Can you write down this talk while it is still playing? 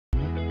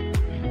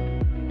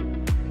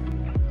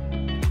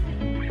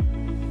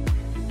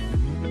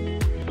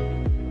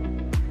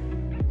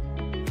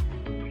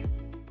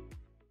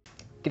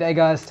G'day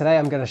guys, today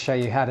I'm going to show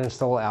you how to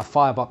install our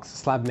FyreBOX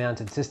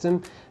slab-mounted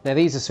system. Now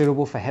these are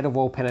suitable for header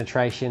wall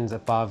penetrations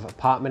above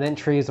apartment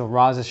entries or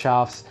riser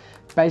shafts,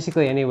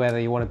 basically anywhere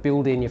that you want to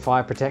build in your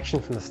fire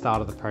protection from the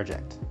start of the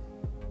project.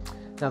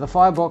 Now the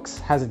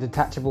FyreBOX has a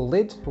detachable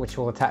lid which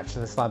will attach to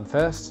the slab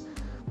first.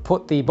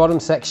 Put the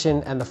bottom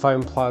section and the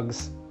foam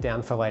plugs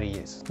down for later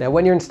use. Now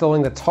when you're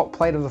installing the top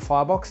plate of the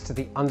FyreBOX to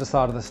the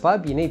underside of the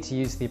slab, you need to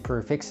use the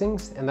approved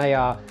fixings, and they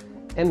are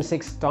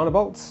M6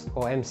 Dynabolts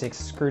or M6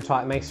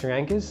 screw-type masonry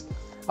anchors.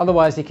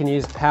 Otherwise you can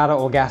use powder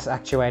or gas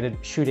actuated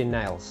shoot-in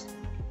nails.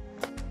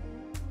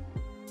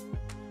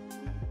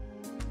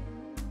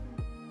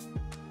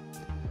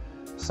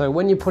 So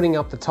when you're putting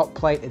up the top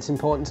plate, it's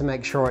important to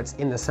make sure it's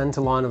in the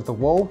center line of the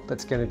wall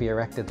that's going to be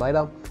erected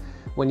later.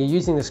 When you're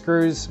using the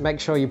screws, make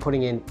sure you're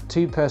putting in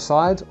 2 per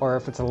side, or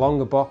if it's a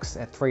longer box,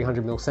 at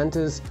 300mm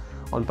centers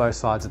on both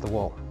sides of the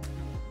wall.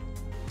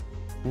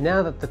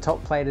 Now that the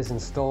top plate is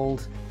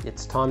installed,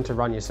 it's time to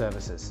run your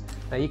services.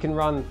 Now you can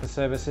run the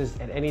services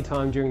at any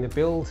time during the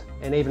build,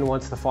 and even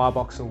once the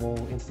FyreBOX and wall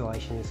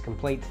installation is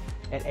complete,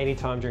 at any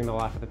time during the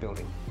life of the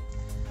building.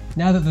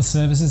 Now that the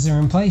services are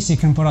in place, you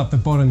can put up the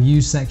bottom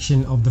U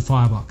section of the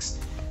FyreBOX.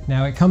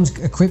 Now it comes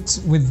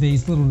equipped with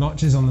these little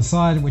notches on the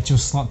side which will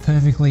slot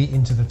perfectly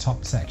into the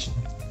top section.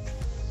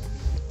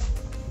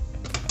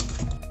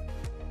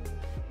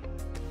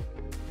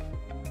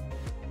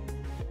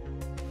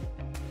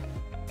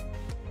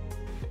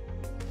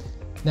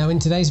 Now in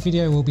today's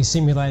video we'll be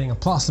simulating a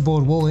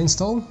plasterboard wall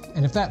install,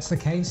 and if that's the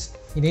case,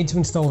 you need to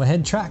install the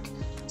head track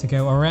to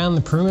go around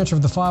the perimeter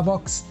of the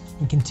FyreBOX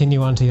and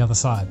continue on to the other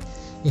side.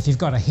 If you've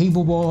got a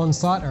Hebel wall on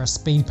site or a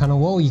speed panel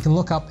wall, you can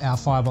look up our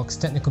FyreBOX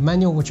technical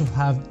manual which will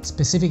have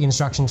specific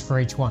instructions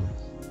for each one.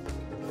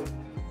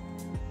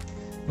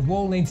 The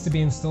wall needs to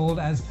be installed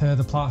as per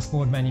the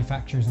plasterboard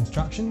manufacturer's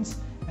instructions,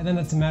 and then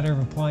it's a matter of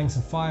applying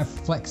some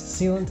FyreFlex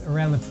sealant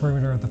around the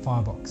perimeter of the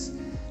FyreBOX.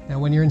 Now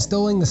when you're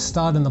installing the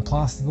stud and the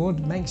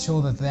plasterboard, make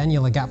sure that the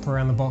annular gap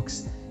around the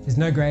box is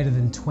no greater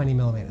than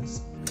 20mm.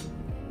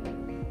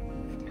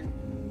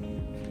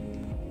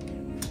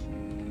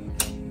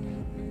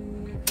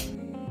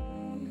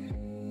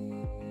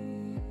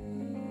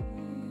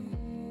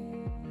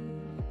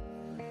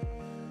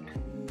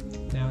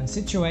 Now in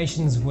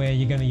situations where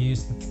you're going to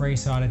use the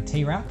 3-sided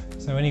T-wrap,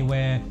 so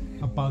anywhere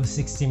above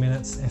 60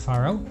 minutes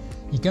FRL,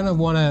 you're going to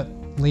want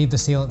to leave the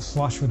sealant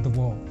flush with the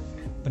wall.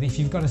 But if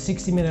you've got a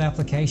 60-minute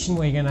application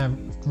where you're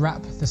going to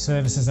wrap the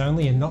surfaces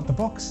only and not the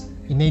box,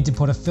 you need to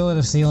put a fillet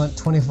of sealant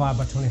 25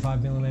 by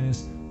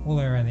 25mm all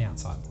the way around the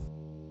outside.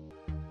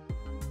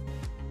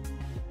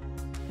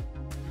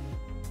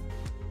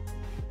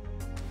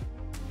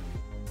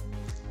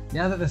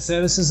 Now that the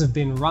surfaces have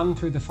been run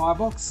through the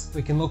FyreBOX,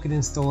 we can look at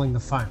installing the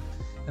foam.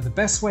 Now the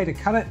best way to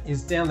cut it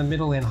is down the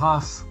middle in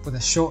half with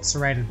a short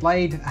serrated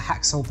blade. A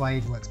hacksaw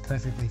blade works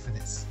perfectly for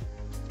this.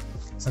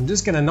 So I'm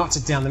just going to notch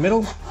it down the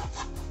middle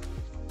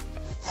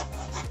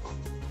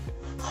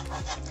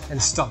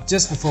and stop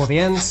just before the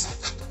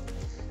ends,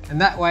 and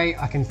that way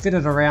I can fit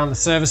it around the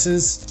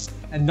surfaces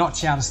and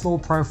notch out a small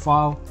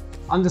profile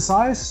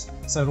undersize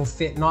so it'll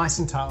fit nice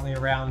and tightly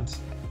around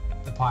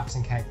the pipes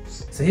and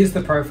cables. So here's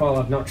the profile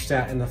I've notched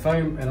out in the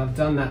foam, and I've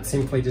done that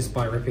simply just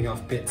by ripping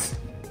off bits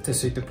to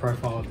suit the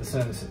profile of the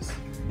surfaces.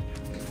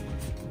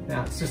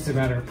 Now it's just a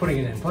matter of putting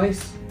it in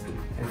place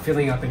and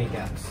filling up any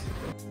gaps.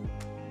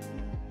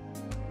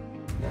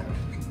 Now,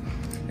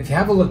 if you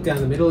have a look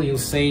down the middle, you'll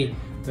see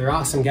there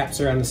are some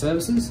gaps around the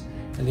surfaces,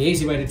 and the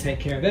easy way to take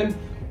care of them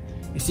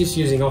is just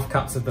using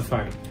offcuts of the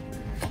foam.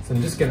 So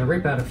I'm just going to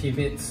rip out a few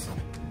bits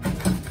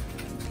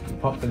and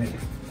pop them in.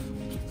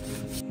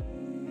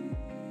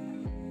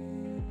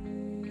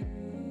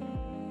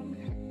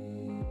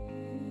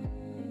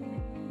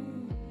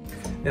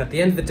 Now at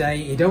the end of the day,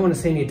 you don't want to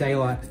see any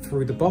daylight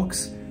through the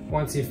box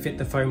once you've fit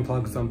the foam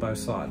plugs on both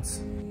sides.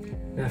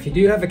 Now if you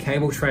do have a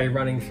cable tray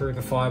running through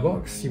the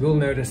FyreBOX, you will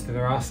notice that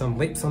there are some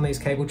lips on these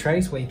cable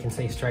trays where you can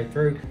see straight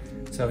through.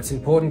 So it's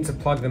important to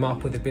plug them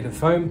up with a bit of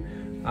foam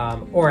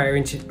or our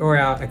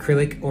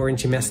acrylic or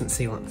intumescent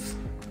sealants.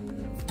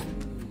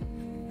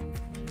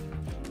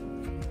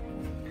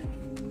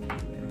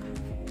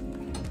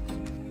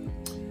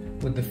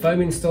 With the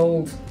foam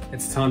installed,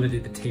 it's time to do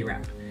the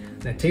T-wrap.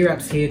 Now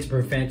T-wrap's here to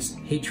prevent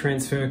heat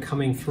transfer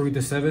coming through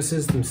the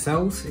surfaces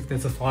themselves if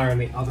there's a fire on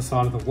the other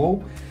side of the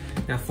wall.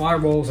 Now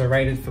firewalls are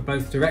rated for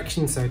both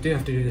directions, so I do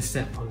have to do this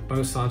step on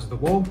both sides of the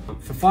wall.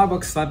 For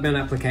FyreBOX slab mount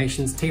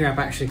applications, T-wrap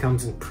actually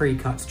comes in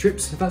pre-cut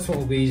strips, so that's what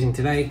we'll be using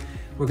today.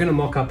 We're going to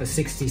mock up a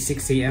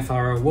 60/60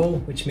 FRO wall,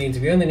 which means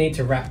we only need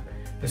to wrap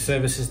the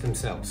surfaces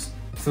themselves.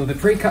 So the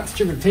pre-cut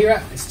strip of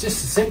T-wrap, it's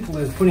just as simple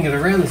as putting it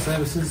around the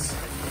surfaces,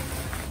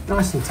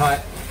 nice and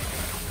tight,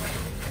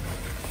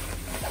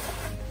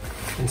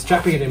 and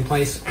strapping it in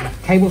place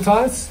with cable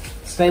ties,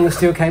 stainless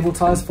steel cable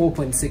ties,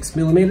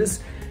 4.6mm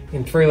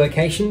in 3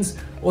 locations,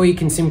 or you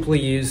can simply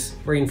use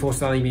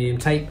reinforced aluminium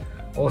tape,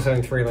 also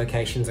in 3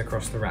 locations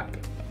across the wrap.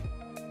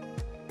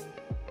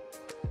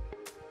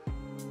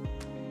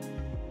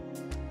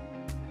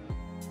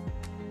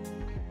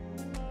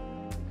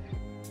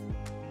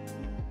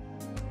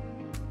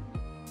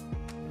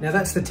 Now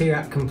that's the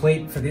T-wrap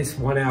complete for this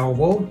 1 hour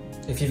wall.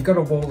 If you've got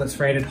a wall that's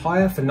rated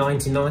higher for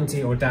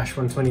 90/90 or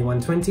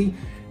 -120/120,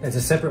 there's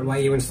a separate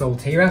way you install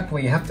T-wrap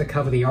where you have to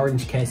cover the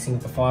orange casing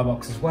of the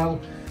FyreBOX as well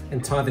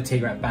and tie the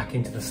T-wrap back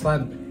into the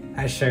slab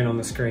as shown on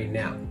the screen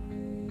now.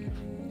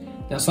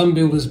 Now some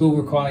builders will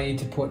require you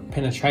to put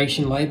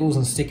penetration labels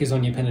and stickers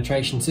on your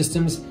penetration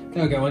systems.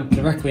 They'll go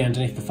directly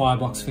underneath the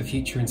FyreBOX for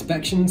future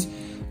inspections.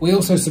 We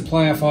also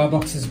supply our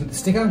FyreBOXes with the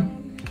sticker,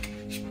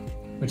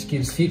 which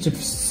gives future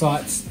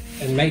sites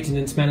and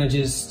maintenance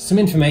managers some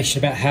information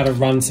about how to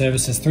run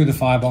services through the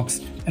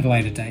FyreBOX at a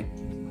later date.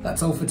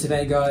 That's all for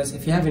today, guys.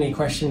 If you have any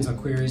questions or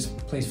queries,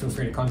 please feel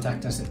free to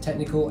contact us at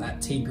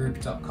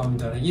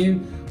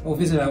technical@tgroup.com.au or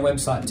visit our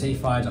website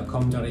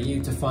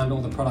tfyre.com.au to find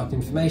all the product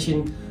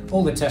information,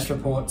 all the test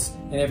reports,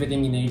 and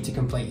everything you need to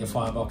complete your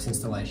FyreBOX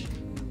installation.